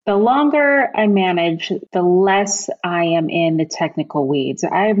The longer I manage, the less I am in the technical weeds.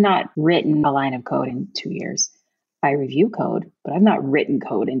 I have not written a line of code in 2 years. I review code, but I've not written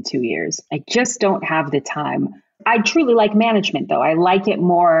code in 2 years. I just don't have the time. I truly like management, though. I like it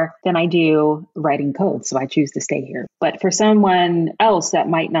more than I do writing code, so I choose to stay here. But for someone else, that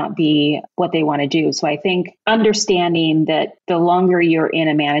might not be what they want to do. So I think understanding that the longer you're in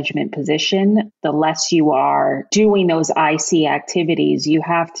a management position, the less you are doing those IC activities. You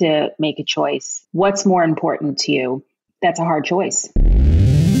have to make a choice. What's more important to you? That's a hard choice.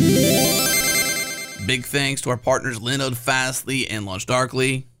 Big thanks to our partners Linode, Fastly, and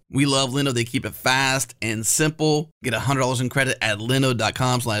LaunchDarkly. We love Linode. They keep it fast and simple. Get $100 in credit at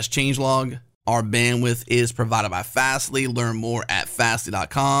linode.com/changelog. Our bandwidth is provided by Fastly. Learn more at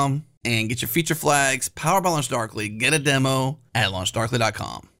fastly.com and get your feature flags powered by LaunchDarkly. Get a demo at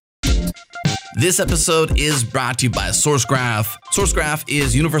launchdarkly.com. This episode is brought to you by SourceGraph. SourceGraph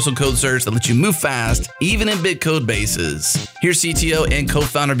is universal code search that lets you move fast, even in big code bases. Here's CTO and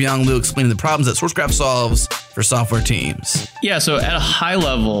co-founder Byung Liu explaining the problems that SourceGraph solves for software teams. Yeah, so at a high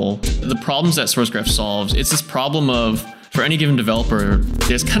level, the problems that SourceGraph solves, it's this problem of, for any given developer,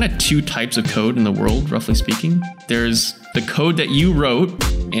 there's kind of two types of code in the world, roughly speaking. There's the code that you wrote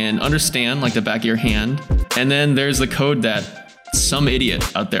and understand like the back of your hand, and then there's the code that some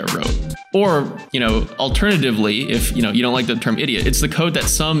idiot out there wrote. Or, alternatively, if you don't like the term idiot, it's the code that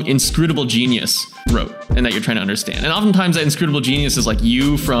some inscrutable genius wrote and that you're trying to understand. And oftentimes that inscrutable genius is like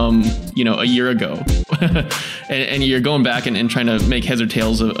you from, a year ago. and you're going back and trying to make heads or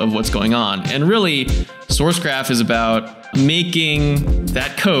tails of what's going on. And really, SourceGraph is about making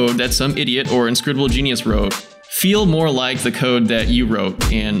that code that some idiot or inscrutable genius wrote feel more like the code that you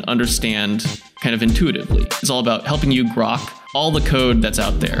wrote and understand kind of intuitively. It's all about helping you grok all the code that's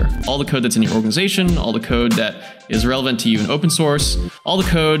out there, all the code that's in your organization, all the code that is relevant to you in open source, all the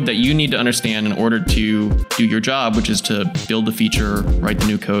code that you need to understand in order to do your job, which is to build the feature, write the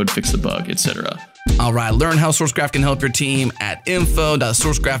new code, fix the bug, etc. All right, learn how SourceGraph can help your team at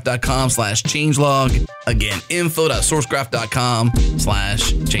info.sourcegraph.com/changelog. Again,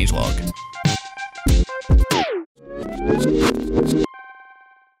 info.sourcegraph.com/changelog.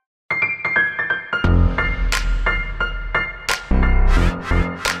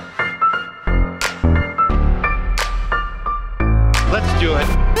 Let's do it.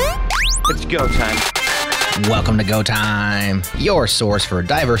 It's go time. Welcome to Go Time, your source for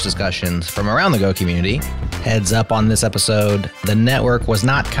diverse discussions from around the Go community. Heads up on this episode, the network was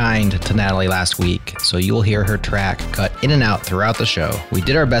not kind to Natalie last week, so you'll hear her track cut in and out throughout the show. We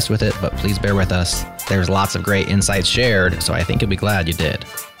did our best with it, but please bear with us. There's lots of great insights shared, so I think you'll be glad you did.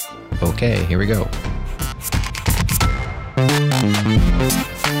 Okay, here we go.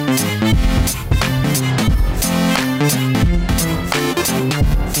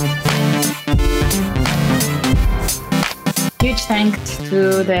 Huge thanks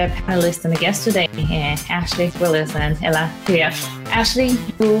to the panelists and the guests today, Ashley, Willis, and Ela Krief. Ashley,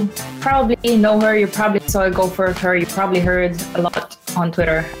 you probably know her, you probably saw a go for her, you probably heard a lot on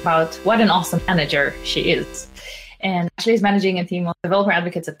Twitter about what an awesome manager she is. And Ashley is managing a team of developer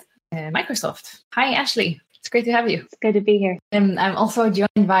advocates at Microsoft. Hi, Ashley. It's great to have you. It's good to be here. I'm also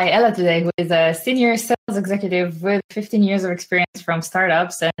joined by Ela today, who is a senior sales executive with 15 years of experience from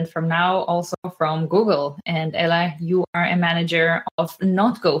startups and from now also from Google. And Ela, you are a manager of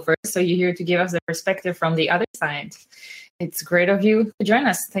not Gophers, so you're here to give us the perspective from the other side. It's great of you to join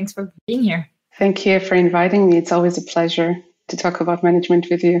us. Thanks for being here. Thank you for inviting me. It's always a pleasure to talk about management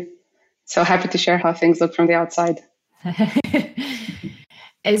with you. So happy to share how things look from the outside.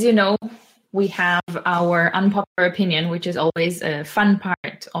 As you know, we have our unpopular opinion, which is always a fun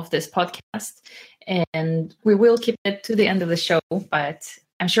part of this podcast. And we will keep it to the end of the show, but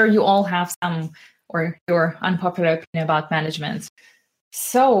I'm sure you all have some or your unpopular opinion about management.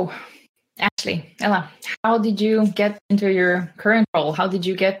 So, Ashley, Ela, how did you get into your current role? How did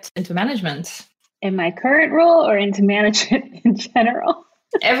you get into management? In my current role or into management in general?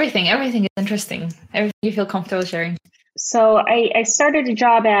 Everything is interesting. Everything you feel comfortable sharing. So I started a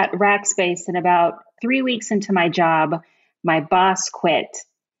job at Rackspace, and about 3 weeks into my job, my boss quit.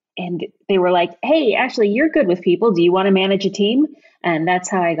 And they were like, hey, Ashley, you're good with people. Do you want to manage a team? And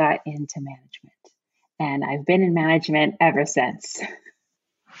that's how I got into management. And I've been in management ever since.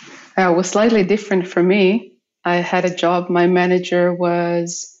 It was slightly different for me. I had a job. My manager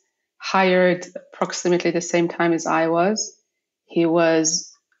was hired approximately the same time as I was. He was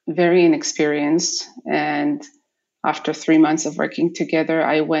very inexperienced, and after 3 months of working together,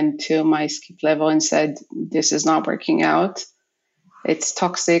 I went to my skip level and said, this is not working out. It's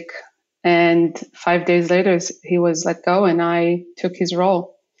toxic. And 5 days later, he was let go and I took his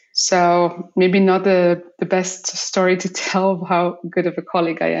role. So maybe not the best story to tell of how good of a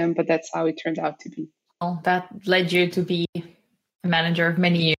colleague I am, but that's how it turned out to be. Well, that led you to be a manager of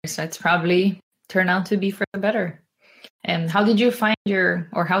many years. That's probably turned out to be for the better. And how did you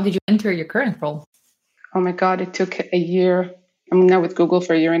how did you enter your current role? Oh my God, it took a year. I'm now with Google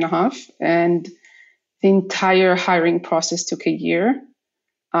for a year and a half, and the entire hiring process took a year.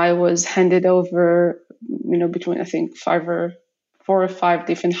 I was handed over, between I think 4 or 5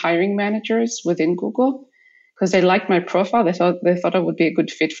 different hiring managers within Google because they liked my profile. They thought I would be a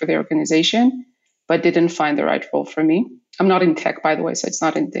good fit for the organization, but didn't find the right role for me. I'm not in tech, by the way, so it's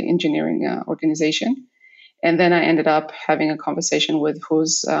not in the engineering organization. And then I ended up having a conversation with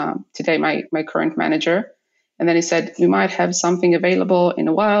who's today my current manager. And then he said, we might have something available in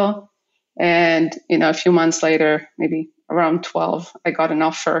a while. And, a few months later, maybe around 12, I got an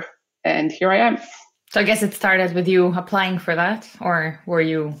offer and here I am. So I guess it started with you applying for that, or were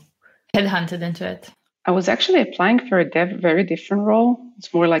you headhunted into it? I was actually applying for a very different role.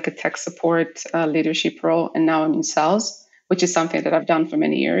 It's more like a tech support leadership role. And now I'm in sales, which is something that I've done for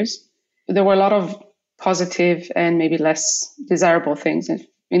many years. There were a lot of positive and maybe less desirable things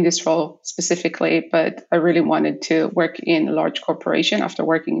in this role specifically, but I really wanted to work in a large corporation after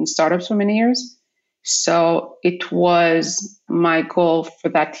working in startups for many years. So it was my goal for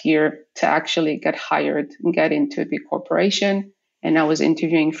that year to actually get hired and get into a big corporation. And I was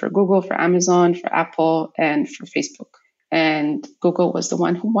interviewing for Google, for Amazon, for Apple, and for Facebook. And Google was the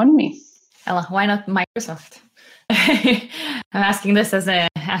one who won me. Ela, why not Microsoft? I'm asking this as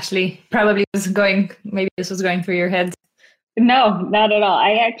Ashley probably maybe this was going through your head. No, not at all.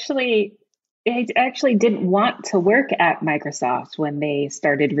 I actually didn't want to work at Microsoft when they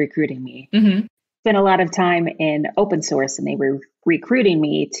started recruiting me. Mm-hmm. Spent a lot of time in open source, and they were recruiting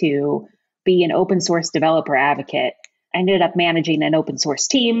me to be an open source developer advocate. I ended up managing an open source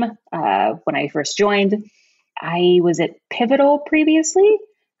team when I first joined. I was at Pivotal previously,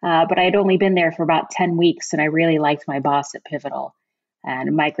 but I had only been there for about 10 weeks, and I really liked my boss at Pivotal.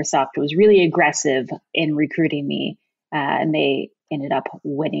 And Microsoft was really aggressive in recruiting me, and they ended up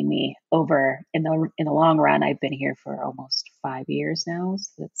winning me over in the long run. I've been here for almost 5 years now,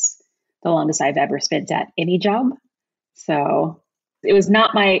 so that's the longest I've ever spent at any job. So it was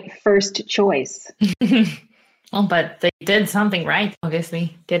not my first choice. Well, but they did something right,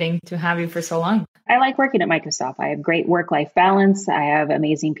 obviously, getting to have you for so long. I like working at Microsoft. I have great work-life balance. I have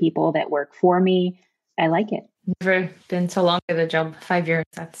amazing people that work for me. I like it. Never been so long at a job, 5 years.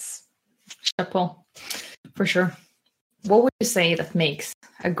 That's chapeau, for sure. What would you say that makes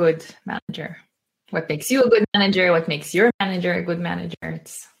a good manager? What makes you a good manager? What makes your manager a good manager?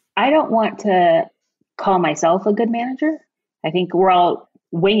 I don't want to call myself a good manager. I think we're all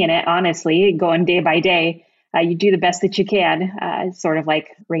winging it, honestly, going day by day. You do the best that you can. It's sort of like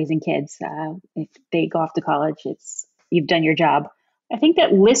raising kids. If they go off to college, you've done your job. I think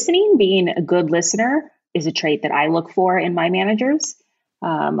that listening, being a good listener, is a trait that I look for in my managers.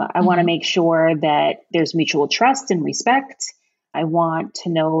 I want to make sure that there's mutual trust and respect. I want to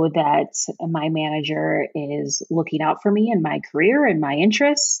know that my manager is looking out for me and my career and my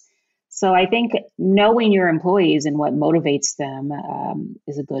interests. So I think knowing your employees and what motivates them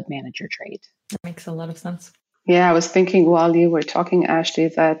is a good manager trait. That makes a lot of sense. Yeah, I was thinking while you were talking, Ashley,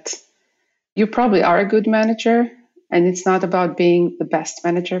 that you probably are a good manager. And it's not about being the best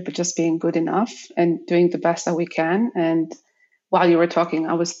manager, but just being good enough and doing the best that we can. And while you were talking,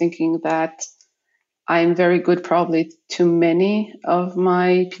 I was thinking that I'm very good probably to many of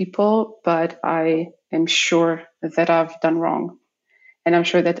my people, but I am sure that I've done wrong. And I'm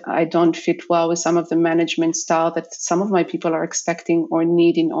sure that I don't fit well with some of the management style that some of my people are expecting or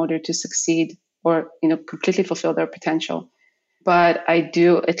need in order to succeed or, completely fulfill their potential. But I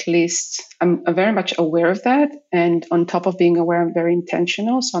do, at least, I'm very much aware of that. And on top of being aware, I'm very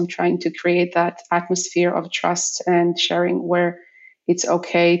intentional. So I'm trying to create that atmosphere of trust and sharing where it's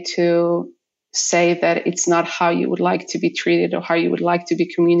okay to say that it's not how you would like to be treated or how you would like to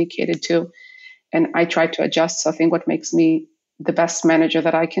be communicated to. And I try to adjust. So I think what makes me the best manager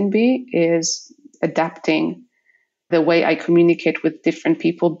that I can be is adapting the way I communicate with different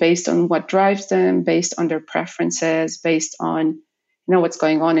people based on what drives them, based on their preferences, based on what's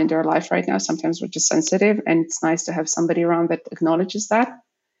going on in their life right now. Sometimes we're just sensitive, and it's nice to have somebody around that acknowledges that.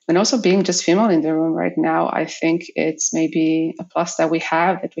 And also being just female in the room right now, I think it's maybe a plus that we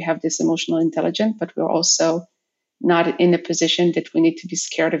have this emotional intelligence, but we're also not in a position that we need to be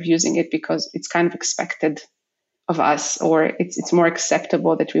scared of using it because it's kind of expected of us, or it's more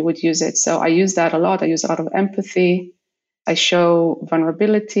acceptable that we would use it. So I use that a lot. I use a lot of empathy. I show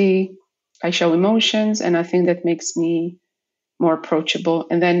vulnerability. I show emotions. And I think that makes me more approachable.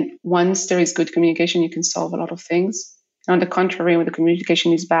 And then once there is good communication, you can solve a lot of things. On the contrary, when the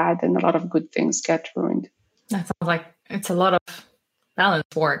communication is bad, then a lot of good things get ruined. That sounds like it's a lot of balance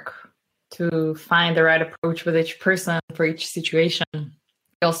work to find the right approach with each person for each situation.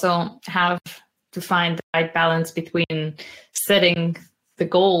 You also have to find the right balance between setting the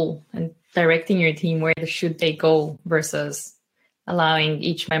goal and directing your team where should they go versus allowing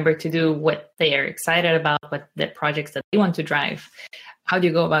each member to do what they are excited about, what the projects that they want to drive. How do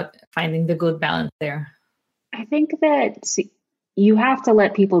you go about finding the good balance there? I think that you have to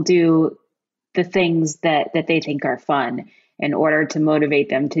let people do the things that they think are fun in order to motivate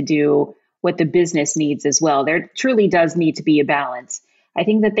them to do what the business needs as well. There truly does need to be a balance. I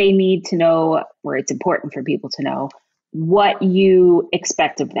think that they need to know, or it's important for people to know, what you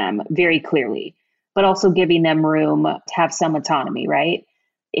expect of them very clearly, but also giving them room to have some autonomy, right?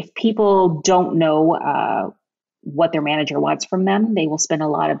 If people don't know what their manager wants from them, they will spend a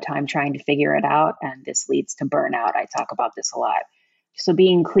lot of time trying to figure it out, and this leads to burnout. I talk about this a lot. So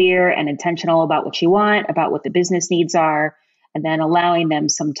being clear and intentional about what you want, about what the business needs are, and then allowing them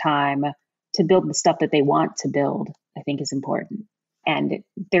some time to build the stuff that they want to build, I think is important. And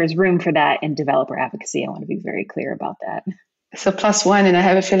there's room for that in developer advocacy. I want to be very clear about that. So +1, and I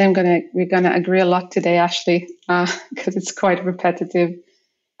have a feeling we're gonna agree a lot today, Ashley, because it's quite repetitive.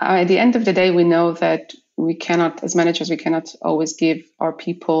 At the end of the day, we know that we cannot, as managers, we cannot always give our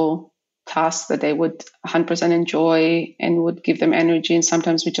people tasks that they would 100% enjoy and would give them energy. And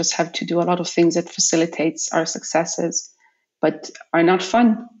sometimes we just have to do a lot of things that facilitates our successes, but are not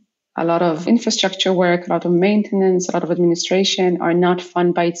fun. A lot of infrastructure work, a lot of maintenance, a lot of administration are not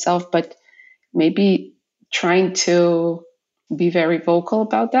fun by itself, but maybe trying to be very vocal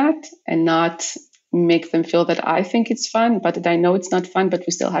about that and not make them feel that I think it's fun, but that I know it's not fun, but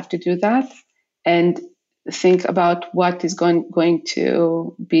we still have to do that. And think about what is going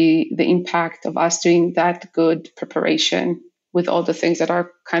to be the impact of us doing that good preparation with all the things that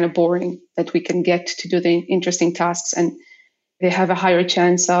are kind of boring, that we can get to do the interesting tasks, and they have a higher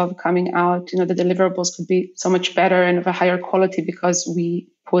chance of coming out. The deliverables could be so much better and of a higher quality because we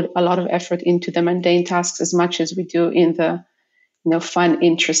put a lot of effort into the mundane tasks as much as we do in the fun,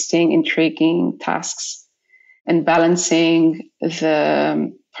 interesting, intriguing tasks. And balancing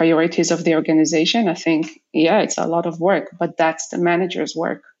the priorities of the organization, I think, it's a lot of work, but that's the manager's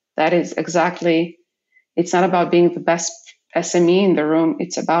work. That is exactly, it's not about being the best SME in the room.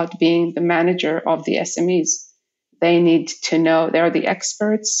 It's about being the manager of the SMEs. They need to know they're the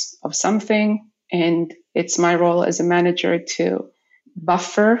experts of something. And it's my role as a manager to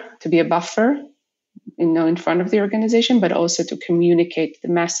be a buffer, in front of the organization, but also to communicate the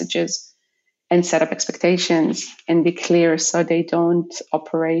messages and set up expectations and be clear so they don't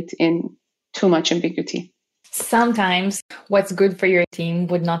operate in too much ambiguity. Sometimes what's good for your team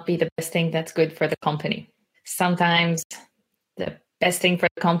would not be the best thing that's good for the company. Sometimes the best thing for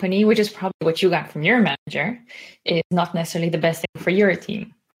the company, which is probably what you got from your manager, is not necessarily the best thing for your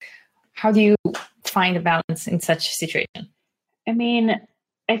team. How do you find a balance in such a situation? I mean,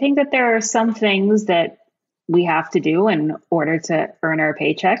 I think that there are some things that we have to do in order to earn our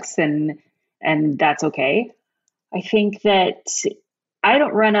paychecks, and that's okay. I think that I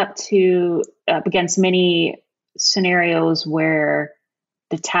don't run up against many scenarios where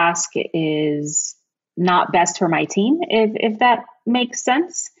the task is not best for my team, if that makes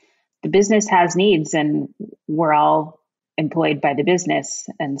sense. The business has needs, and we're all employed by the business.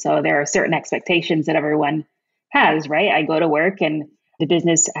 And so there are certain expectations that everyone has, right? I go to work and the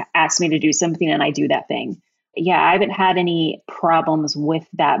business asks me to do something and I do that thing. Yeah, I haven't had any problems with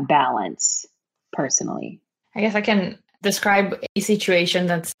that balance personally. I guess I can describe a situation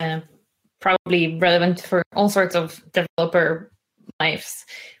that's probably relevant for all sorts of developer lives,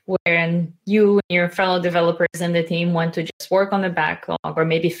 wherein you and your fellow developers in the team want to just work on the backlog or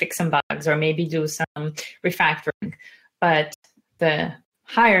maybe fix some bugs or maybe do some refactoring. But the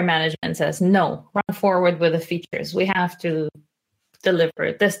higher management says, no, run forward with the features. We have to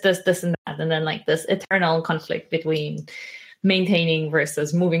deliver this, and that. And then like this eternal conflict between maintaining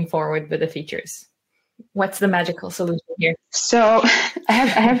versus moving forward with the features. What's the magical solution here? So I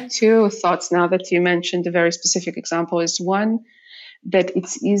have two thoughts now that you mentioned. A very specific example is one, that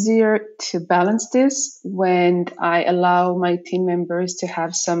it's easier to balance this when I allow my team members to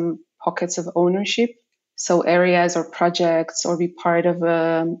have some pockets of ownership. So areas or projects or be part of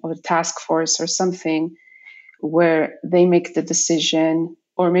a task force or something where they make the decision,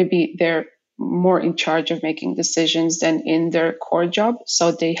 or maybe they're more in charge of making decisions than in their core job.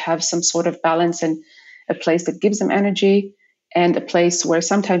 So they have some sort of balance and a place that gives them energy and a place where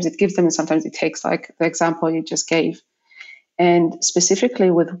sometimes it gives them and sometimes it takes, like the example you just gave. and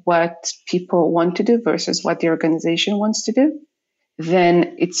specifically with what people want to do versus what the organization wants to do,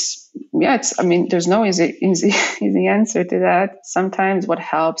 then there's no easy answer to that. Sometimes what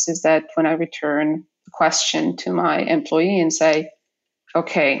helps is that when I return the question to my employee and say,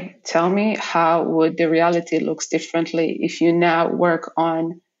 okay, tell me how would the reality looks differently if you now work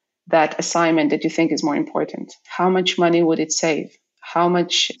on that assignment that you think is more important? How much money would it save? How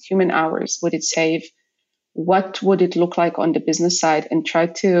much human hours would it save? What would it look like on the business side? And try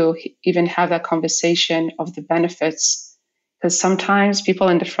to even have that conversation of the benefits, because sometimes people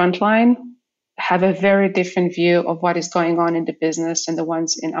in the front line have a very different view of what is going on in the business and the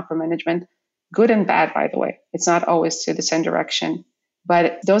ones in upper management, good and bad, by the way. It's not always to the same direction.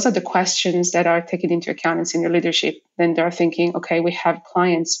 But those are the questions that are taken into account in senior leadership. Then they're thinking, okay, we have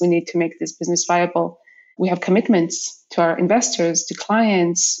clients. We need to make this business viable. We have commitments to our investors, to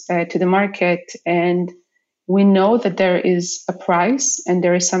clients, to the market. And we know that there is a price and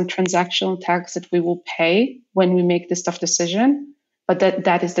there is some transactional tax that we will pay when we make this tough decision. But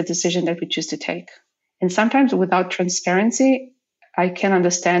that is the decision that we choose to take. And sometimes without transparency, I can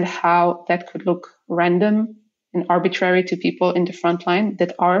understand how that could look random and arbitrary to people in the front line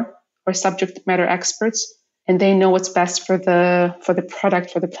that are subject matter experts, and they know what's best for the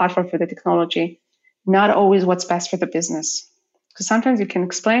product, for the platform, for the technology, not always what's best for the business. Because sometimes you can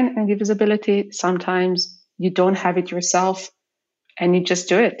explain and give visibility, sometimes you don't have it yourself and you just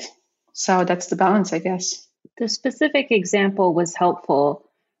do it. So that's the balance, I guess. The specific example was helpful.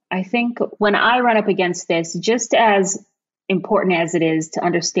 I think when I run up against this, just as important as it is to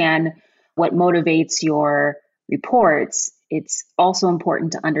understand what motivates your reports, it's also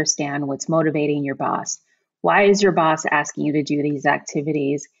important to understand what's motivating your boss. Why is your boss asking you to do these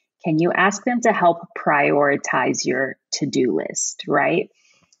activities? Can you ask them to help prioritize your to-do list, right?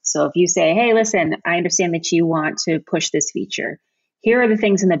 So if you say, hey, listen, I understand that you want to push this feature. Here are the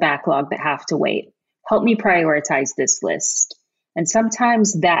things in the backlog that have to wait. Help me prioritize this list. And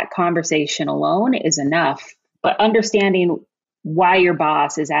sometimes that conversation alone is enough, but understanding why your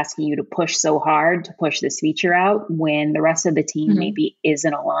boss is asking you to push so hard to push this feature out when the rest of the team maybe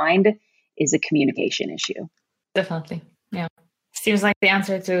isn't aligned is a communication issue. Definitely. Yeah. Seems like the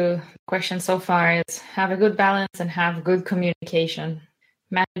answer to the question so far is have a good balance and have good communication.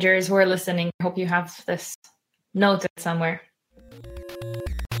 Managers who are listening, I hope you have this noted somewhere.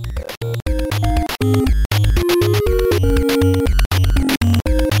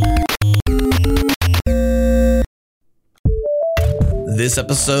 This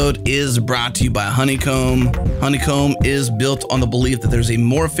episode is brought to you by Honeycomb. Honeycomb is built on the belief that there's a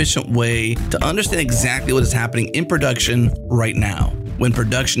more efficient way to understand exactly what is happening in production right now. When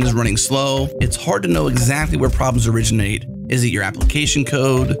production is running slow, it's hard to know exactly where problems originate. Is it your application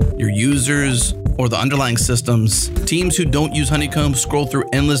code, your users, or the underlying systems? Teams who don't use Honeycomb scroll through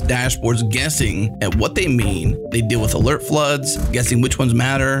endless dashboards guessing at what they mean. They deal with alert floods, guessing which ones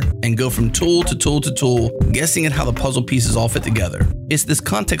matter, and go from tool to tool to tool, guessing at how the puzzle pieces all fit together. It's this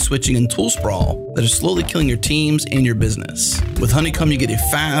context switching and tool sprawl that is slowly killing your teams and your business. With Honeycomb, you get a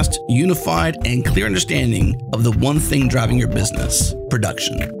fast, unified, and clear understanding of the one thing driving your business: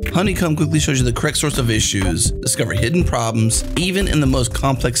 production. Honeycomb quickly shows you the correct source of issues, discover hidden problems, even in the most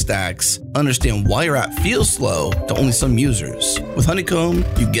complex stacks, understand why your app feels slow to only some users. With Honeycomb,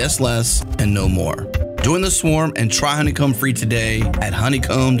 you guess less and know more. Join the swarm and try Honeycomb free today at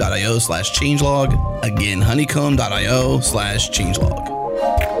honeycomb.io/changelog. Again, honeycomb.io/changelog.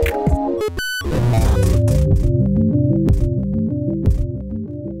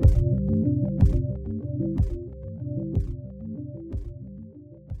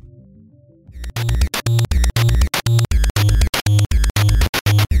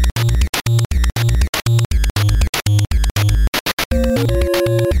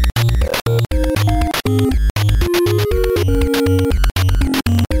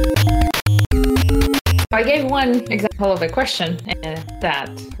 I gave one example of a question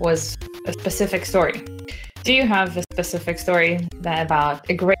that was a specific story. Do you have a specific story about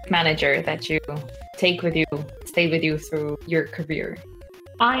a great manager that you take with you, stayed with you through your career?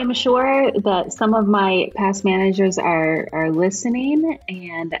 I am sure that some of my past managers are listening,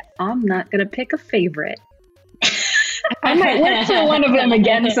 and I'm not going to pick a favorite. I might work for one of them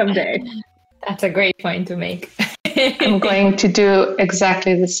again someday. That's a great point to make. I'm going to do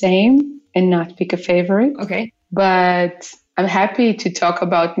exactly the same and not pick a favorite. Okay. But I'm happy to talk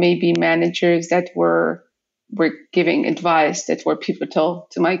about maybe managers that were giving advice that were pivotal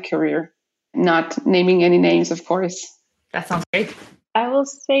to my career. Not naming any names, of course. That sounds great. I will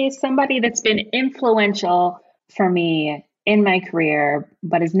say somebody that's been influential for me in my career,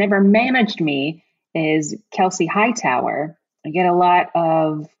 but has never managed me, is Kelsey Hightower. I get a lot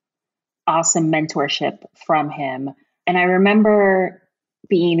of awesome mentorship from him. And I remember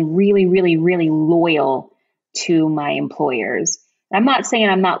being really, really, really loyal to my employers. I'm not saying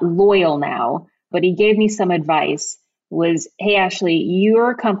I'm not loyal now, but he gave me some advice was, hey, Ashley,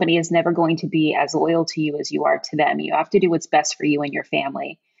 your company is never going to be as loyal to you as you are to them. You have to do what's best for you and your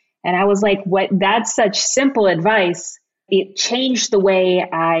family. And I was like, what? That's such simple advice. It changed the way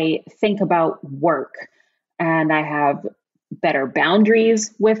I think about work. And I have better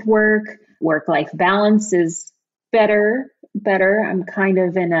boundaries with work. Work-life balance is better. I'm kind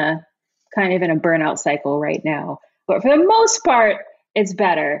of in a burnout cycle right now. But for the most part, it's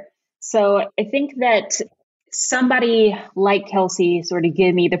better. So I think that somebody like Kelsey sort of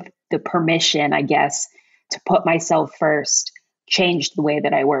gave me the permission, I guess, to put myself first, changed the way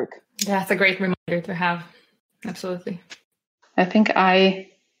that I work. That's a great reminder to have. Absolutely. I think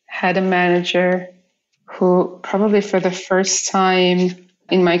I had a manager who probably for the first time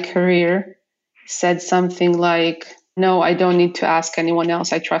in my career said something like, no, I don't need to ask anyone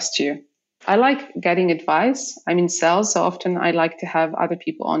else. I trust you. I like getting advice. I'm in sales, so often I like to have other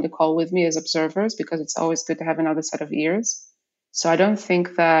people on the call with me as observers because it's always good to have another set of ears. So I don't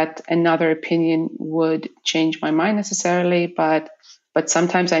think that another opinion would change my mind necessarily, but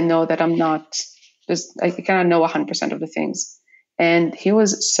sometimes I know that I'm not, I cannot know 100% of the things. And he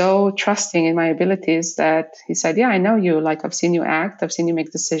was so trusting in my abilities that he said, yeah, I know you. Like, I've seen you act, I've seen you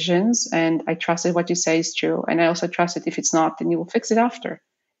make decisions, and I trusted what you say is true. And I also trusted if it's not, then you will fix it after.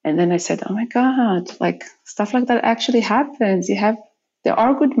 And then I said, oh my God, like stuff like that actually happens. There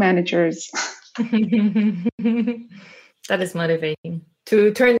are good managers. That is motivating.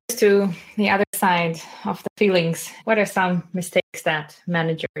 To turn this to the other side of the feelings, what are some mistakes that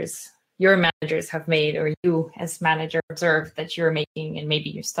your managers have made, or you as manager observed that you're making and maybe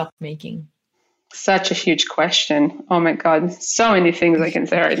you stopped making? Such a huge question. Oh my God, so many things I can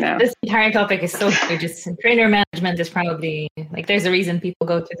say right now. This entire topic is so huge. Trainer management is probably like, there's a reason people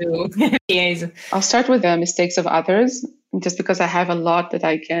go to do MBAs. I'll start with the mistakes of others, just because I have a lot that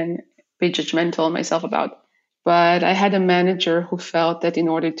I can be judgmental on myself about. But I had a manager who felt that in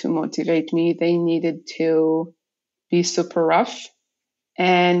order to motivate me, they needed to be super rough.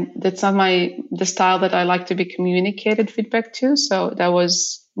 And that's not the style that I like to be communicated feedback to. So that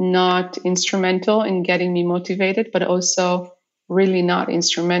was not instrumental in getting me motivated, but also really not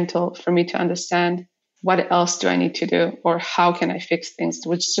instrumental for me to understand what else do I need to do or how can I fix things,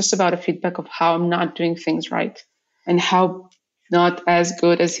 which is just about a feedback of how I'm not doing things right and how not as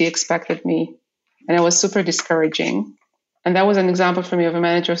good as he expected me. And it was super discouraging. And that was an example for me of a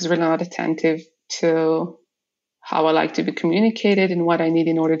manager who's really not attentive to how I like to be communicated and what I need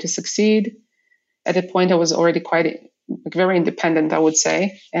in order to succeed. At a point, I was already very independent, I would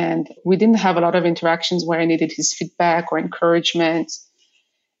say. And we didn't have a lot of interactions where I needed his feedback or encouragement.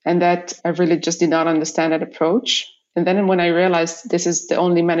 And that I really just did not understand that approach. And then when I realized this is the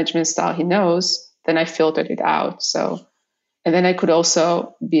only management style he knows, then I filtered it out. And then I could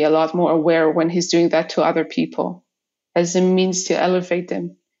also be a lot more aware when he's doing that to other people as a means to elevate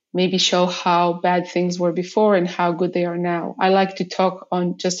them. Maybe show how bad things were before and how good they are now. I like to talk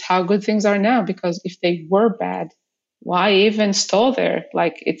on just how good things are now, because if they were bad, why even stall there?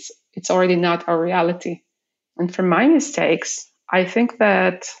 Like it's already not our reality. And for my mistakes, I think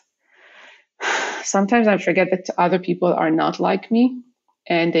that sometimes I forget that other people are not like me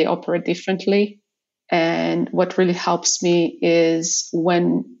and they operate differently. And what really helps me is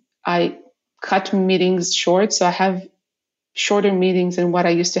when I cut meetings short. So I have shorter meetings than what I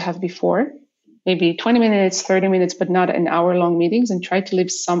used to have before, maybe 20 minutes, 30 minutes, but not an hour-long meetings, and try to leave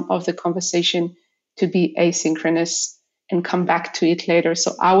some of the conversation to be asynchronous and come back to it later.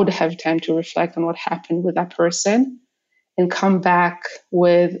 So I would have time to reflect on what happened with that person and come back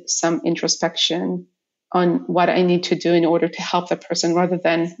with some introspection on what I need to do in order to help that person rather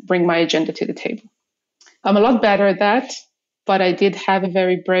than bring my agenda to the table. I'm a lot better at that, but I did have a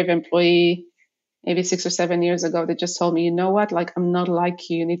very brave employee maybe 6 or 7 years ago that just told me, you know what, like, I'm not like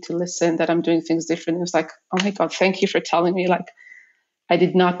you. You need to listen, that I'm doing things different. It was like, oh my God, thank you for telling me. Like, I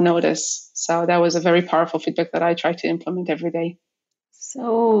did not notice. So that was a very powerful feedback that I try to implement every day.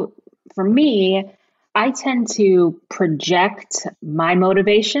 So for me, I tend to project my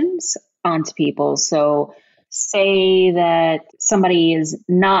motivations onto people. So say that somebody is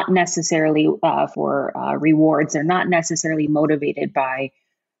not necessarily for rewards, they're not necessarily motivated by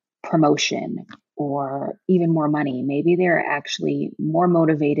promotion or even more money. Maybe they're actually more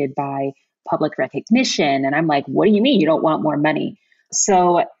motivated by public recognition. And I'm like, what do you mean you don't want more money?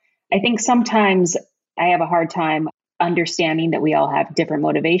 So I think sometimes I have a hard time understanding that we all have different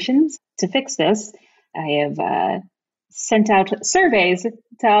motivations. To fix this, I have sent out surveys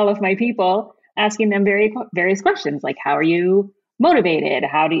to all of my people, asking them various questions like, how are you motivated?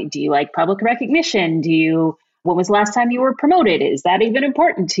 Do you like public recognition? When was the last time you were promoted? Is that even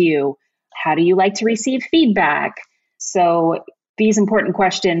important to you? How do you like to receive feedback? So these important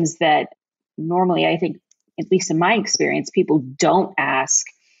questions that normally, I think, at least in my experience, people don't ask.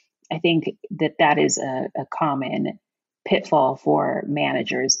 I think that is a common pitfall for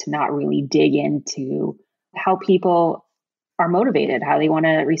managers to not really dig into how people are motivated, how they want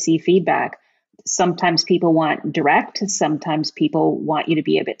to receive feedback. Sometimes people want direct, sometimes people want you to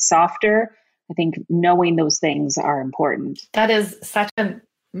be a bit softer. I think knowing those things are important. That is such a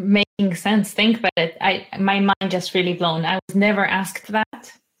making sense. Think about it. My mind just really blown. I was never asked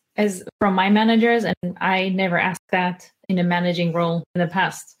that as from my managers, and I never asked that in a managing role in the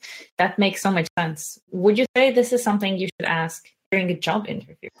past. That makes so much sense. Would you say this is something you should ask during a job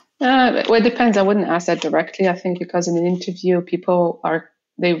interview? Well, it depends. I wouldn't ask that directly. I think because in an interview,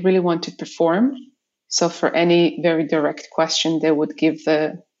 they really want to perform. So for any very direct question, they would give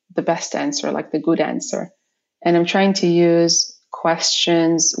the best answer, like the good answer. And I'm trying to use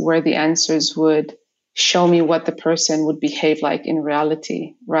questions where the answers would show me what the person would behave like in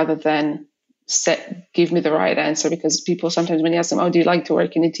reality, rather than give me the right answer. Because people sometimes, when you ask them, oh, do you like to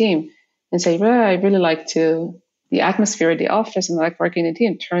work in a team? And say, well, I really like the atmosphere of the office and I like working in a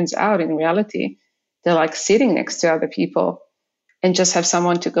team. Turns out in reality, they like sitting next to other people and just have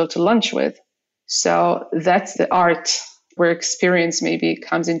someone to go to lunch with. So that's the art where experience maybe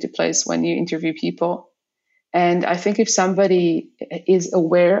comes into place when you interview people. And I think if somebody is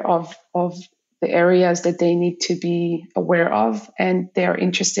aware of the areas that they need to be aware of, and they're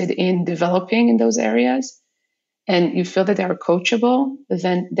interested in developing in those areas, and you feel that they are coachable,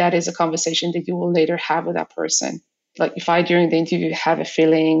 then that is a conversation that you will later have with that person. Like if I, during the interview, have a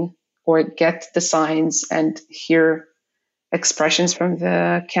feeling or get the signs and hear expressions from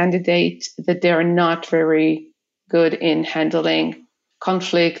the candidate that they are not very good in handling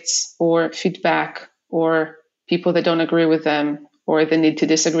conflicts or feedback or people that don't agree with them, or they need to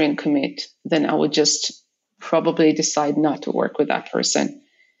disagree and commit, then I would just probably decide not to work with that person,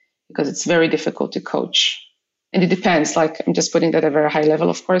 because it's very difficult to coach. And it depends, like I'm just putting that at a very high level.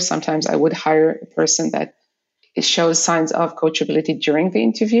 Of course, sometimes I would hire a person that it shows signs of coachability during the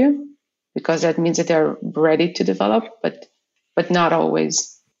interview, because that means that they're ready to develop, but not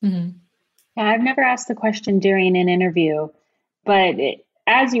always. Mm-hmm. Yeah, I've never asked the question during an interview, but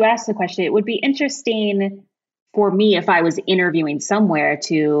as you asked the question, it would be interesting for me, if I was interviewing somewhere,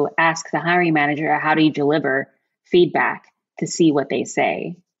 to ask the hiring manager, how do you deliver feedback, to see what they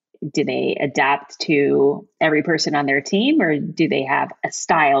say? Do they adapt to every person on their team, or do they have a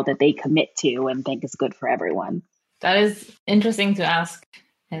style that they commit to and think is good for everyone? That is interesting to ask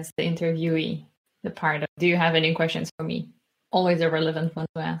as the interviewee, the part of, do you have any questions for me? Always a relevant one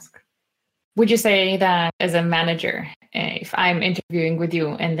to ask. Would you say that as a manager, if I'm interviewing with you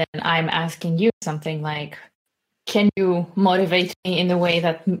and then I'm asking you something like, can you motivate me in the way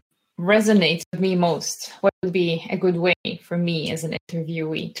that resonates with me most? What would be a good way for me as an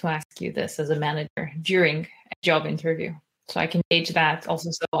interviewee to ask you this as a manager during a job interview? So I can gauge that also,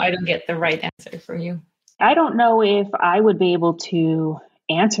 so I don't get the right answer from you. I don't know if I would be able to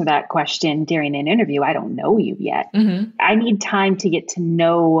answer that question during an interview. I don't know you yet. Mm-hmm. I need time to get to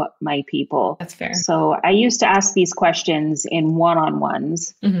know my people. That's fair. So I used to ask these questions in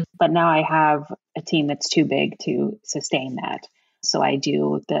one-on-ones, mm-hmm. but now I have a team that's too big to sustain that. So I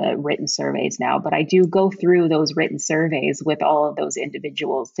do the written surveys now, but I do go through those written surveys with all of those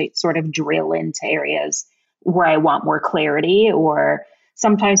individuals to sort of drill into areas where I want more clarity. Or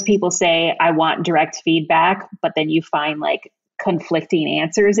sometimes people say, I want direct feedback, but then you find like conflicting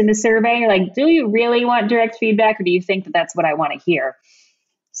answers in the survey. You're like, do you really want direct feedback, or do you think that that's what I want to hear?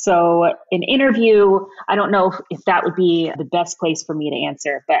 So an interview, I don't know if that would be the best place for me to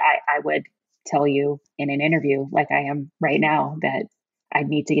answer, but I would tell you in an interview, like I am right now, that I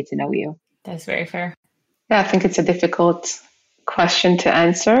need to get to know you. That's very fair. Yeah, I think it's a difficult question to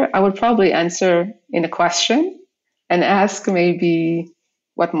answer. I would probably answer in a question and ask maybe,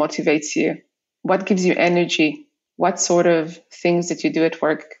 what motivates you? What gives you energy? What sort of things that you do at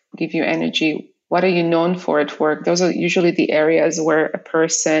work give you energy? What are you known for at work? Those are usually the areas where a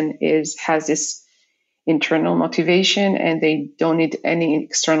person has this internal motivation and they don't need any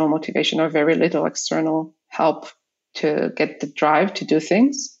external motivation or very little external help to get the drive to do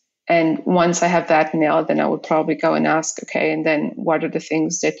things. And once I have that nailed, then I would probably go and ask, okay, and then what are the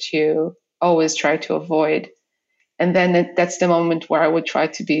things that you always try to avoid? And then that's the moment where I would try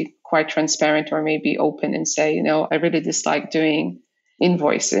to be quite transparent or maybe open and say, I really dislike doing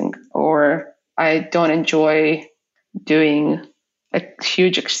invoicing, or I don't enjoy doing a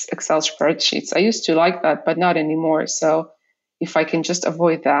huge Excel spreadsheets. I used to like that, but not anymore. So if I can just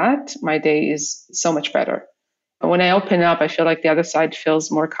avoid that, my day is so much better. And when I open up, I feel like the other side feels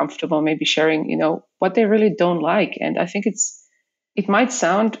more comfortable, maybe sharing, what they really don't like. And I think it might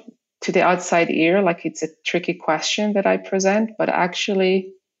sound to the outside ear like it's a tricky question that I present, but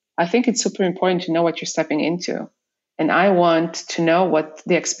actually, I think it's super important to know what you're stepping into. And I want to know what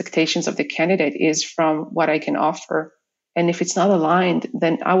the expectations of the candidate is from what I can offer. And if it's not aligned,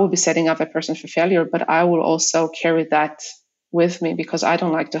 then I will be setting up that person for failure, but I will also carry that with me because I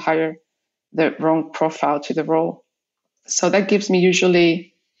don't like to hire the wrong profile to the role. So that gives me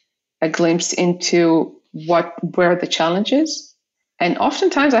usually a glimpse into where the challenge is. And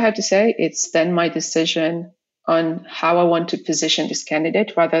oftentimes I have to say it's then my decision on how I want to position this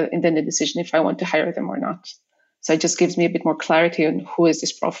candidate rather than the decision if I want to hire them or not. So it just gives me a bit more clarity on who is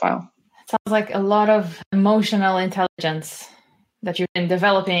this profile. It sounds like a lot of emotional intelligence that you've been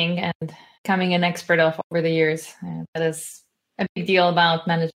developing and becoming an expert of over the years. That is a big deal about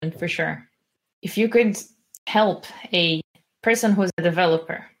management for sure. If you could help a person who's a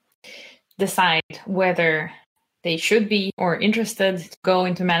developer decide whether they should be or interested to go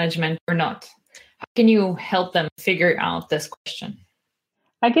into management or not, how can you help them figure out this question?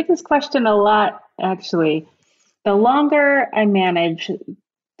 I get this question a lot, actually. The longer I manage,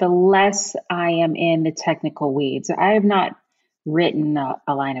 the less I am in the technical weeds. I have not written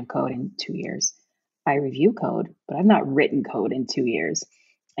a line of code in 2 years. I review code, but I've not written code in 2 years.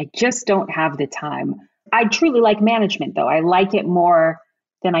 I just don't have the time. I truly like management, though. I like it more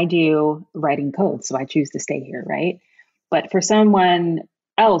than I do writing code, so I choose to stay here, right? But for someone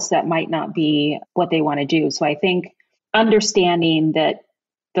else, that might not be what they want to do. So I think understanding that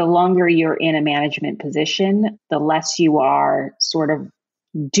the longer you're in a management position, the less you are sort of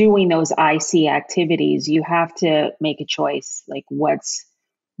doing those IC activities. You have to make a choice, like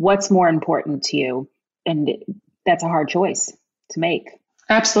what's more important to you. And that's a hard choice to make.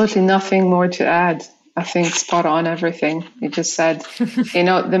 Absolutely nothing more to add. I think spot on everything you just said.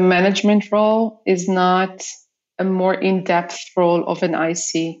 The management role is not a more in-depth role of an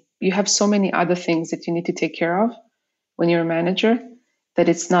IC. You have so many other things that you need to take care of when you're a manager that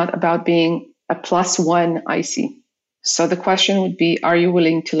it's not about being a +1 IC. So the question would be, are you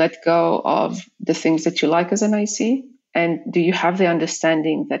willing to let go of the things that you like as an IC? And do you have the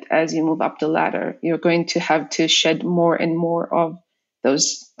understanding that as you move up the ladder, you're going to have to shed more and more of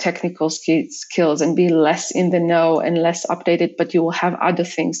those technical skills and be less in the know and less updated, but you will have other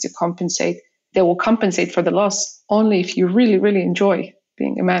things to compensate. They will compensate for the loss only if you really, really enjoy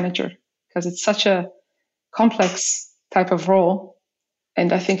being a manager, because it's such a complex type of role.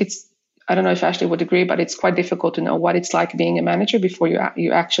 And I think I don't know if Ashley would agree, but it's quite difficult to know what it's like being a manager before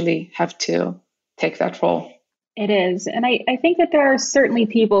you actually have to take that role. It is. And I think that there are certainly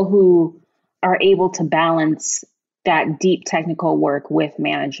people who are able to balance that deep technical work with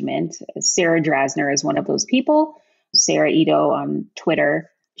management. Sarah Drasner is one of those people. Sarah Ito on Twitter.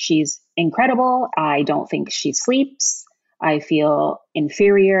 She's incredible. I don't think she sleeps. I feel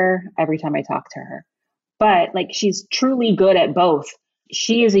inferior every time I talk to her. But she's truly good at both.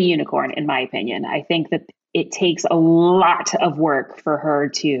 She is a unicorn, in my opinion. I think that it takes a lot of work for her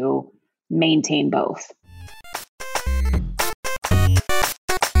to maintain both.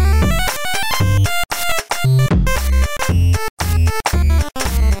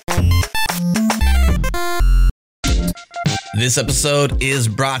 This episode is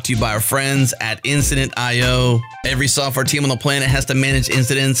brought to you by our friends at Incident.io. Every software team on the planet has to manage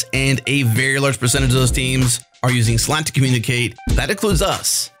incidents, and a very large percentage of those teams are using Slack to communicate. That includes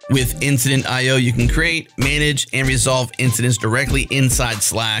us. With Incident.io, you can create, manage, and resolve incidents directly inside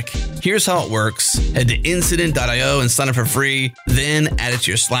Slack. Here's how it works. Head to Incident.io and sign up for free, then add it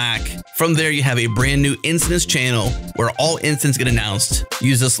to your Slack. From there, you have a brand new incidents channel where all incidents get announced.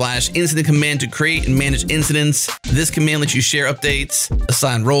 Use the /incident command to create and manage incidents. This command lets you share updates,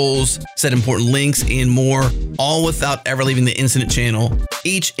 assign roles, set important links, and more, all without ever leaving the incident channel.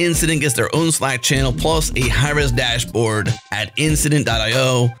 Each incident gets their own Slack channel plus a high-res dashboard at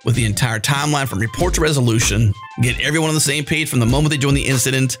Incident.io with the entire timeline from report to resolution. Get everyone on the same page from the moment they join the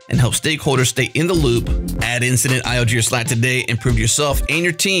incident and help stakeholders stay in the loop. Add Incident.io to your Slack today and prove to yourself and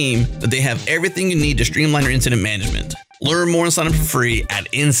your team that they have everything you need to streamline your incident management. Learn more and sign up for free at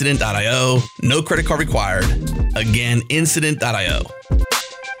Incident.io. No credit card required. Again, Incident.io.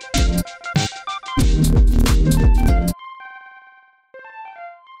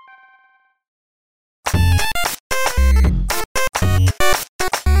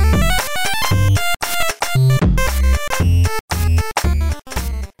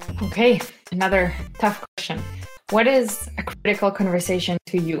 Okay, another tough question. What is a critical conversation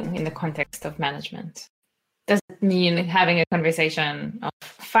to you in the context of management? Does it mean having a conversation of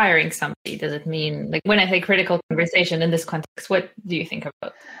firing somebody? Does it mean, like, when I say critical conversation in this context, what do you think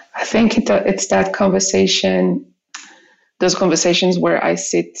about? I think it's that conversation, those conversations where I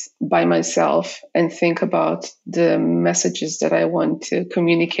sit by myself and think about the messages that I want to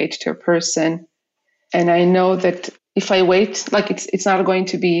communicate to a person. And I know that if I wait, like it's not going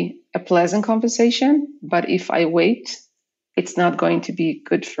to be a pleasant conversation, but if I wait, it's not going to be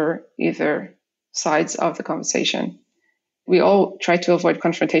good for either sides of the conversation. We all try to avoid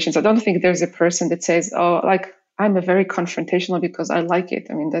confrontations. I don't think there's a person that says, oh, like, I'm a very confrontational because I like it.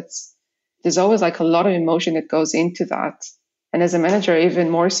 I mean, there's always like a lot of emotion that goes into that. And as a manager, even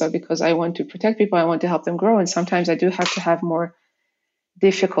more so, because I want to protect people, I want to help them grow. And sometimes I do have to have more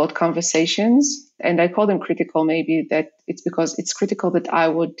difficult conversations. And I call them critical, maybe that it's because it's critical that I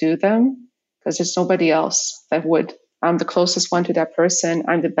would do them, because there's nobody else that would. I'm the closest one to that person.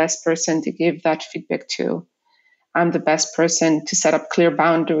 I'm the best person to give that feedback to. I'm the best person to set up clear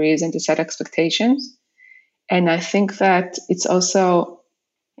boundaries and to set expectations. And I think that it's also,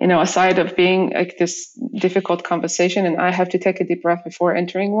 aside of being like this difficult conversation and I have to take a deep breath before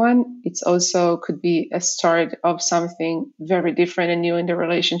entering one, it's also could be a start of something very different and new in the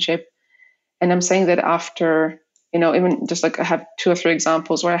relationship. And I'm saying that after, even just like I have 2 or 3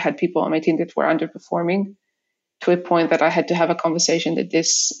 examples where I had people on my team that were underperforming to a point that I had to have a conversation that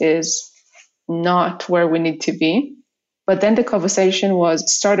this is not where we need to be. But then the conversation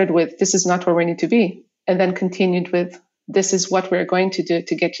started with, this is not where we need to be. And then continued with, this is what we're going to do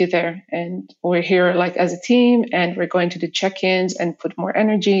to get you there. And we're here like as a team, and we're going to do check-ins and put more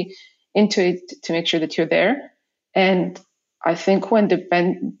energy into it to make sure that you're there. And I think when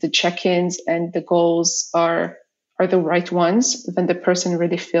the check-ins and the goals are the right ones, then the person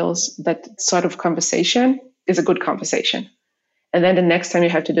really feels that sort of conversation is a good conversation. And then the next time you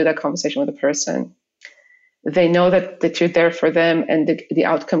have to do that conversation with a person, they know that you're there for them, and the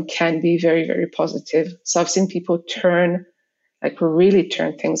outcome can be very, very positive. So I've seen people really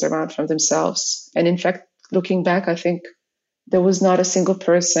turn things around from themselves. And in fact, looking back, I think there was not a single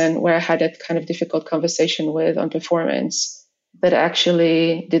person where I had that kind of difficult conversation with on performance that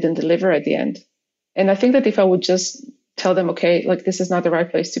actually didn't deliver at the end. And I think that if I would just tell them, okay, like, this is not the right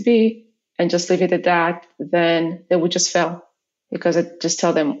place to be, and just leave it at that, then they would just fail. Because I just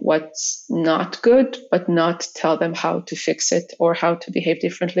tell them what's not good, but not tell them how to fix it or how to behave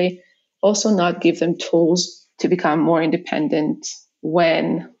differently. Also not give them tools to become more independent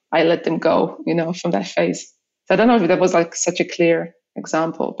when I let them go, from that phase. So I don't know if that was like such a clear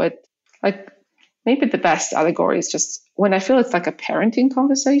example, but like maybe the best allegory is just when I feel it's like a parenting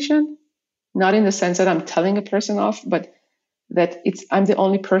conversation, not in the sense that I'm telling a person off, but that I'm the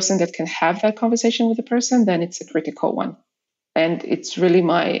only person that can have that conversation with a person, then it's a critical one. And it's really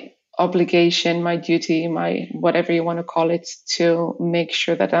my obligation, my duty, my whatever you want to call it, to make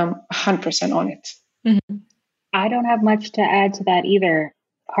sure that I'm 100% on it. Mm-hmm. I don't have much to add to that either.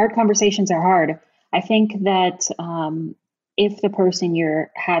 Hard conversations are hard. I think that if the person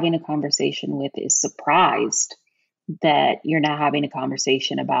you're having a conversation with is surprised that you're not having a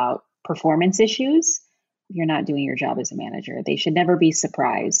conversation about performance issues, you're not doing your job as a manager. They should never be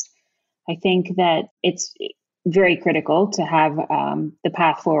surprised. I think that it's very critical to have the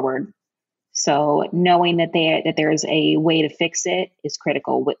path forward. So knowing that there's a way to fix it is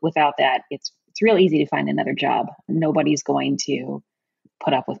critical. Without that, it's real easy to find another job. Nobody's going to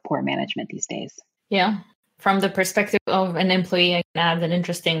put up with poor management these days. Yeah. From the perspective of an employee, I can add an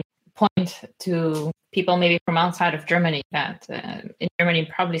interesting point to people maybe from outside of Germany, that in Germany,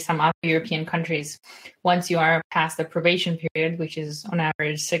 probably some other European countries, once you are past the probation period, which is on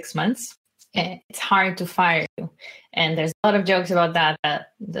average 6 months, it's hard to fire you. And there's a lot of jokes about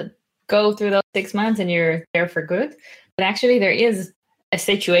that go through those 6 months and you're there for good. But actually there is a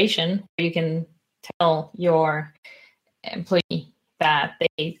situation where you can tell your employee that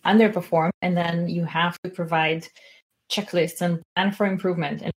they underperform, and then you have to provide checklists and plan for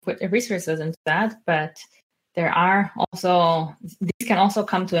improvement and put resources into that. But these can also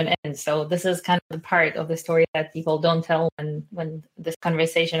come to an end. So this is kind of the part of the story that people don't tell when this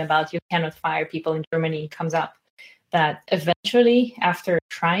conversation about you cannot fire people in Germany comes up, that eventually after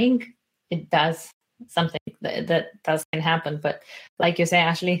trying, it does something that can happen. But like you say,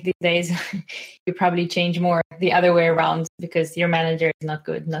 Ashley, these days you probably change more the other way around, because your manager is not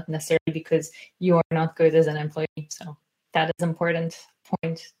good, not necessarily because you are not good as an employee. So that is an important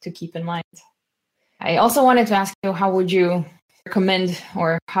point to keep in mind. I also wanted to ask you, how would you recommend,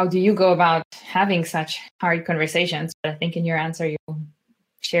 or how do you go about having such hard conversations? But I think in your answer, you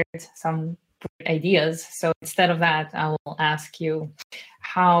shared some ideas. So instead of that, I will ask you,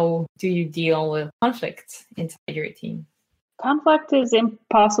 how do you deal with conflict inside your team? Conflict is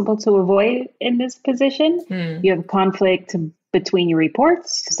impossible to avoid in this position. You have conflict between your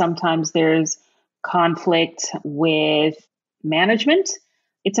reports. Sometimes there's conflict with management.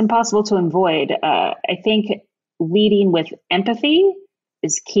 It's impossible to avoid. I think leading with empathy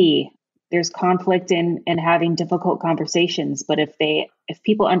is key. There's conflict in having difficult conversations, but if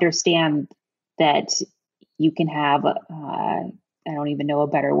people understand that you can have, I don't even know a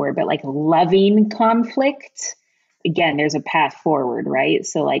better word, but like loving conflict, again, there's a path forward, right?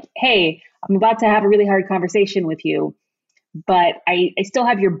 So like, hey, I'm about to have a really hard conversation with you, but I still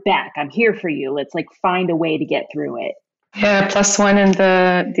have your back. I'm here for you. Let's like find a way to get through it. Yeah, +1 in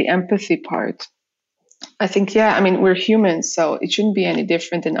the empathy part. I think, yeah, I mean, we're humans, so it shouldn't be any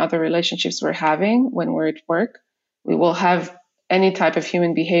different than other relationships we're having when we're at work. We will have any type of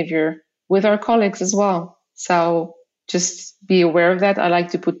human behavior with our colleagues as well. So just be aware of that. I like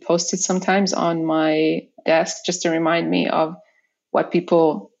to put Post-its sometimes on my desk just to remind me of what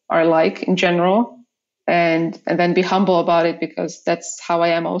people are like in general, and then be humble about it, because that's how I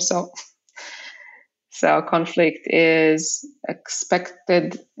am also. So conflict is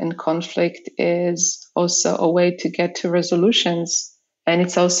expected, and conflict is also a way to get to resolutions. And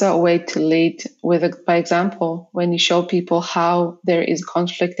it's also a way to lead by example, when you show people how there is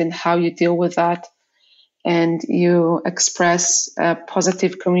conflict and how you deal with that, and you express a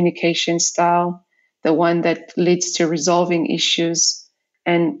positive communication style, the one that leads to resolving issues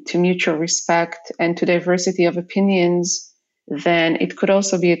and to mutual respect and to diversity of opinions, then it could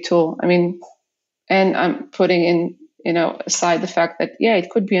also be a tool. I mean, and I'm putting in, aside the fact that, yeah, it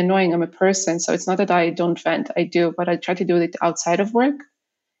could be annoying. I'm a person. So it's not that I don't vent. I do, but I try to do it outside of work.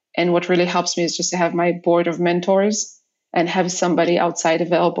 And what really helps me is just to have my board of mentors and have somebody outside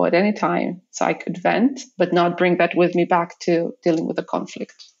available at any time, so I could vent, but not bring that with me back to dealing with the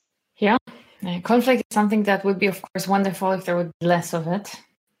conflict. Yeah. Conflict is something that would be, of course, wonderful if there would be less of it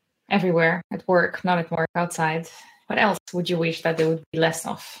everywhere, at work, not at work, outside. What else would you wish that there would be less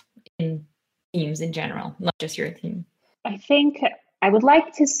of in teams in general, not just your team? I think I would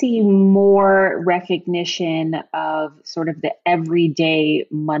like to see more recognition of sort of the everyday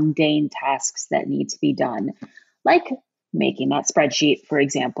mundane tasks that need to be done, like making that spreadsheet, for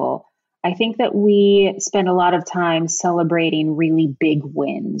example. I think that we spend a lot of time celebrating really big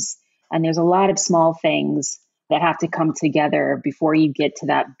wins, and there's a lot of small things that have to come together before you get to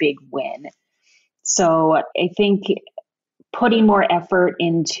that big win. So I think putting more effort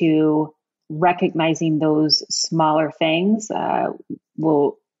into recognizing those smaller things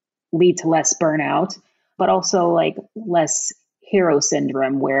will lead to less burnout, but also like less hero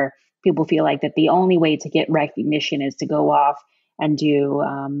syndrome, where people feel like that the only way to get recognition is to go off and do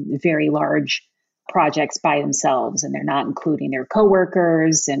very large projects by themselves, and they're not including their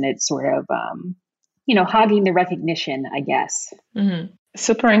coworkers, and it's sort of hogging the recognition, I guess. Mm-hmm.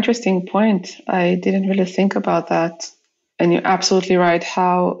 Super interesting point. I didn't really think about that. And you're absolutely right,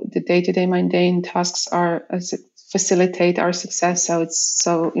 how the day-to-day mundane tasks facilitate our success. So it's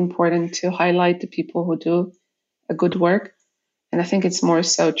so important to highlight the people who do a good work. And I think it's more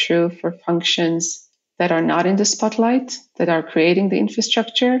so true for functions that are not in the spotlight, that are creating the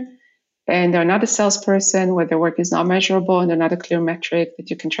infrastructure, and they're not a salesperson where their work is not measurable and they're not a clear metric that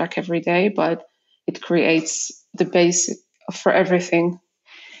you can track every day, but it creates the base for everything.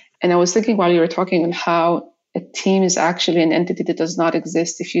 And I was thinking while you were talking on how a team is actually an entity that does not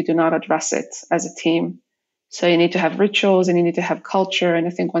exist if you do not address it as a team. So you need to have rituals and you need to have culture. And I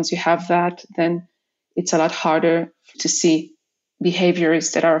think once you have that, then it's a lot harder to see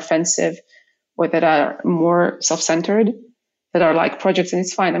behaviors that are offensive or that are more self-centered, that are like projects. And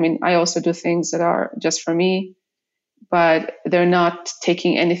it's fine. I mean, I also do things that are just for me, but they're not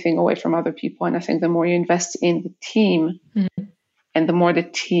taking anything away from other people. And I think the more you invest in the team, mm-hmm. and the more the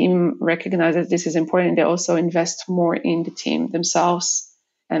team recognizes this is important, they also invest more in the team themselves.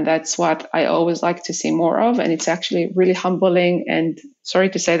 And that's what I always like to see more of. And it's actually really humbling and, sorry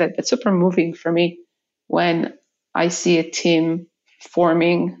to say that, but super moving for me when I see a team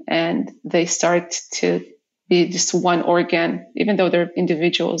forming and they start to be just one organ, even though they're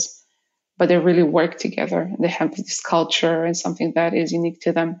individuals, but they really work together. They have this culture and something that is unique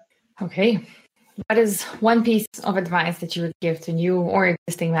to them. Okay. What is one piece of advice that you would give to new or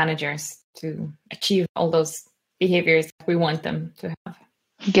existing managers to achieve all those behaviors that we want them to have?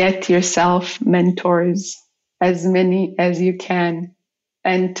 Get yourself mentors, as many as you can,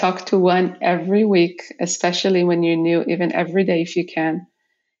 and talk to one every week, especially when you're new, even every day if you can.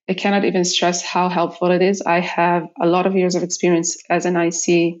 I cannot even stress how helpful it is. I have a lot of years of experience as an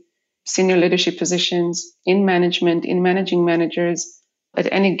IC senior leadership positions, in management, in managing managers.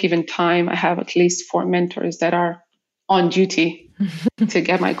 At any given time, I have at least 4 mentors that are on duty to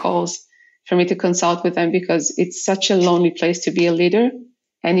get my calls for me to consult with them, because it's such a lonely place to be a leader.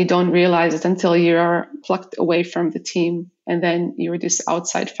 And you don't realize it until you are plucked away from the team. And then you're this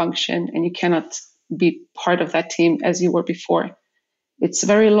outside function and you cannot be part of that team as you were before. It's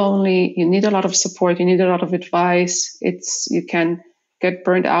very lonely. You need a lot of support. You need a lot of advice. You can get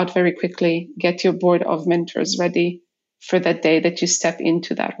burned out very quickly. Get your board of mentors ready for that day that you step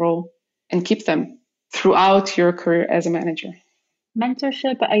into that role, and keep them throughout your career as a manager.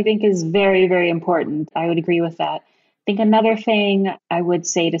 Mentorship, I think, is very, very important. I would agree with that. I think another thing I would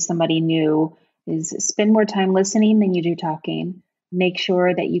say to somebody new is spend more time listening than you do talking. Make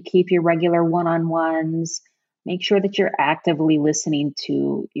sure that you keep your regular one-on-ones. Make sure that you're actively listening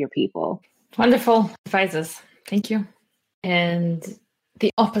to your people. Wonderful advices. Thank you. And the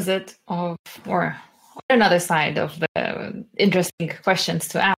opposite of, or another side of the interesting questions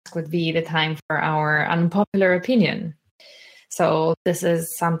to ask would be the time for our unpopular opinion. So this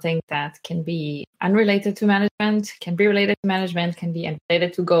is something that can be unrelated to management, can be related to management, can be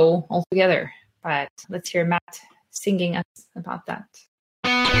unrelated to Go altogether. But let's hear Matt singing us about that.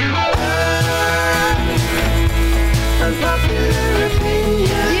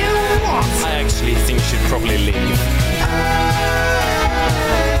 I actually think you should probably leave.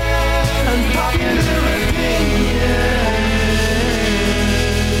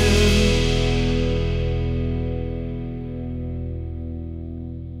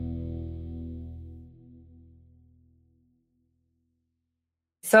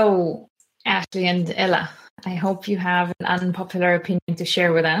 So, Ashley and Ela, I hope you have an unpopular opinion to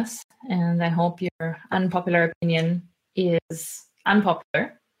share with us. And I hope your unpopular opinion is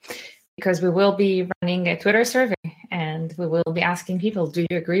unpopular, because we will be running a Twitter survey and we will be asking people, do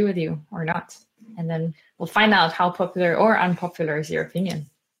you agree with you or not? And then we'll find out how popular or unpopular is your opinion.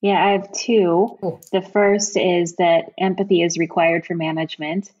 Yeah, I have 2. Cool. The first is that empathy is required for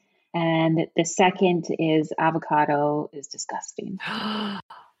management. And the second is avocado is disgusting.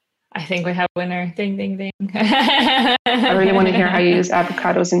 I think we have a winner. Ding, ding, ding. I really want to hear how you use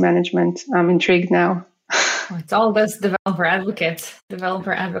avocados in management. I'm intrigued now. It's all those developer advocates,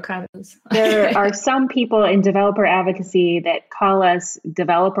 developer avocados. There are some people in developer advocacy that call us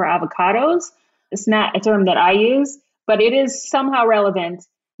developer avocados. It's not a term that I use, but it is somehow relevant.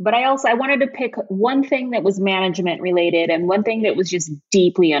 But I wanted to pick one thing that was management related and one thing that was just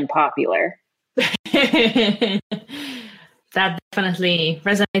deeply unpopular. That definitely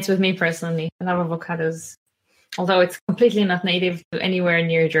resonates with me personally. I love avocados, although it's completely not native to anywhere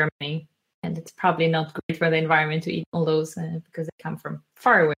near Germany. And it's probably not great for the environment to eat all those because they come from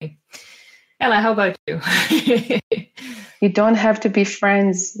far away. Ela, how about you? You don't have to be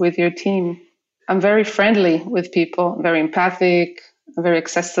friends with your team. I'm very friendly with people, very empathic, very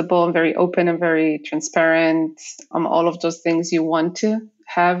accessible, I'm very open, and very transparent. I'm all of those things you want to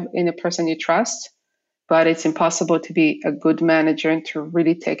have in a person you trust. But it's impossible to be a good manager and to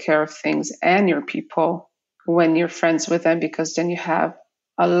really take care of things and your people when you're friends with them, because then you have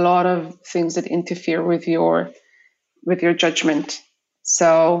a lot of things that interfere with your judgment.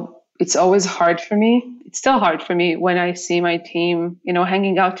 So it's always hard for me. It's still hard for me when I see my team,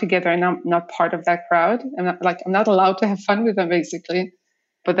 hanging out together and I'm not part of that crowd. I'm not allowed to have fun with them, basically.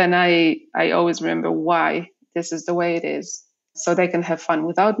 But then I always remember why this is the way it is. So they can have fun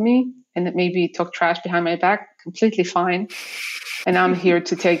without me and maybe talk trash behind my back, completely fine. And I'm here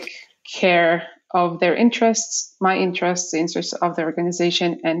to take care of their interests, my interests, the interests of the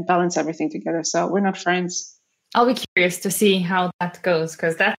organization, and balance everything together. So we're not friends. I'll be curious to see how that goes,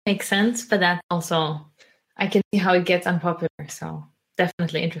 because that makes sense, but that also, I can see how it gets unpopular. So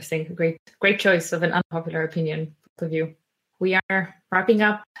definitely interesting. Great choice of an unpopular opinion, both of you. We are wrapping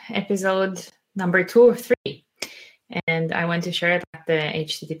up episode number 2 or 3. And I want to share that the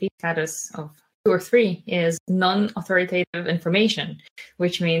HTTP status of 2 or 3 is non-authoritative information,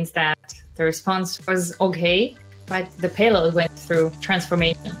 which means that the response was okay, but the payload went through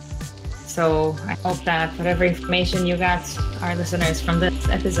transformation. So I hope that whatever information you got, our listeners, from this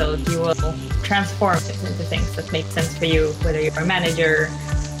episode, you will transform it into things that make sense for you, whether you're a manager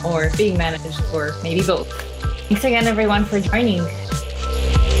or being managed, or maybe both. Thanks again, everyone, for joining.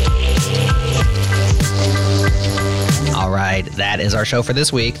 All right, that is our show for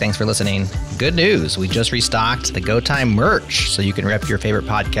this week. Thanks for listening. Good news, we just restocked the Go Time merch, so you can rep your favorite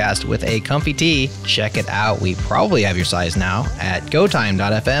podcast with a comfy tee. Check it out. We probably have your size now at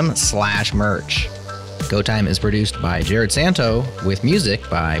gotime.fm/merch. Go Time is produced by Jared Santo with music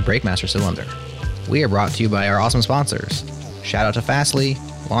by Breakmaster Cylinder. We are brought to you by our awesome sponsors. Shout out to Fastly,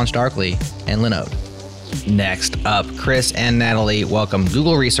 LaunchDarkly, and Linode. Next up, Chris and Natalie welcome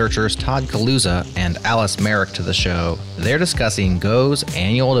Google researchers Todd Kaluza and Alice Merrick to the show. They're discussing Go's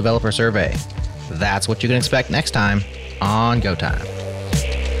annual developer survey. That's what you can expect next time on Go Time.